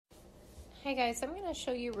Hey guys, I'm going to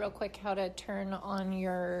show you real quick how to turn on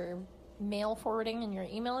your mail forwarding in your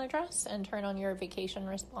email address and turn on your vacation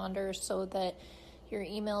responder so that your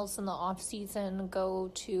emails in the off season go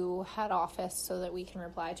to head office so that we can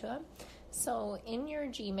reply to them. So in your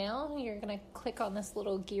Gmail, you're going to click on this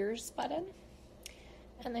little gears button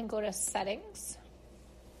and then go to settings.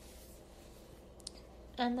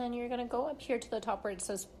 And then you're going to go up here to the top where it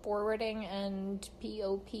says forwarding and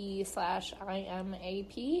POP/IMAP.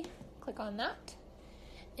 Click on that.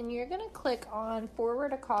 And you're going to click on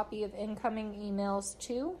forward a copy of incoming emails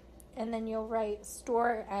to, and then you'll write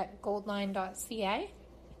store@goldline.ca.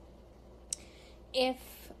 If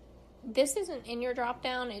this isn't in your drop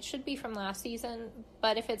down, it should be from last season,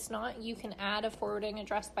 but if it's not, you can add a forwarding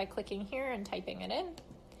address by clicking here and typing it in.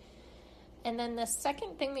 And then the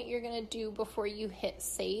second thing that you're going to do before you hit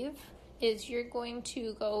save is you're going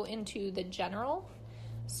to go into the general,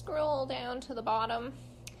 scroll down to the bottom,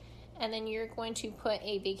 and then you're going to put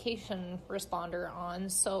a vacation responder on.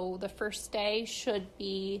 So the first day should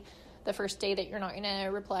be the first day that you're not going to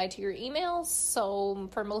reply to your emails. So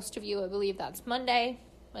for most of you, I believe that's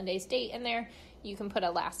Monday's date in there. You can put a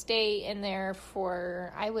last day in there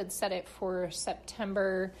for, I would set it for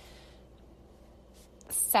September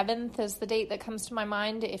 7th is the date that comes to my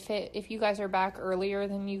mind. If you guys are back earlier,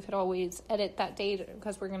 then you could always edit that date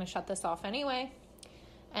because we're going to shut this off anyway.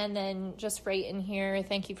 And then just write in here,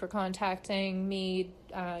 thank you for contacting me.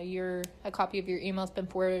 A copy of your email has been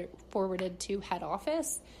forwarded to head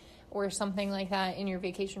office or something like that in your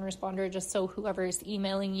vacation responder, just so whoever is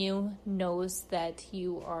emailing you knows that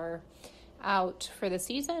you are out for the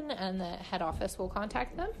season and that head office will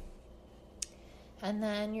contact them. And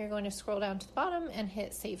then you're going to scroll down to the bottom and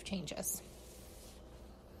hit save changes.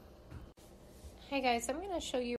 Hey guys, I'm going to show you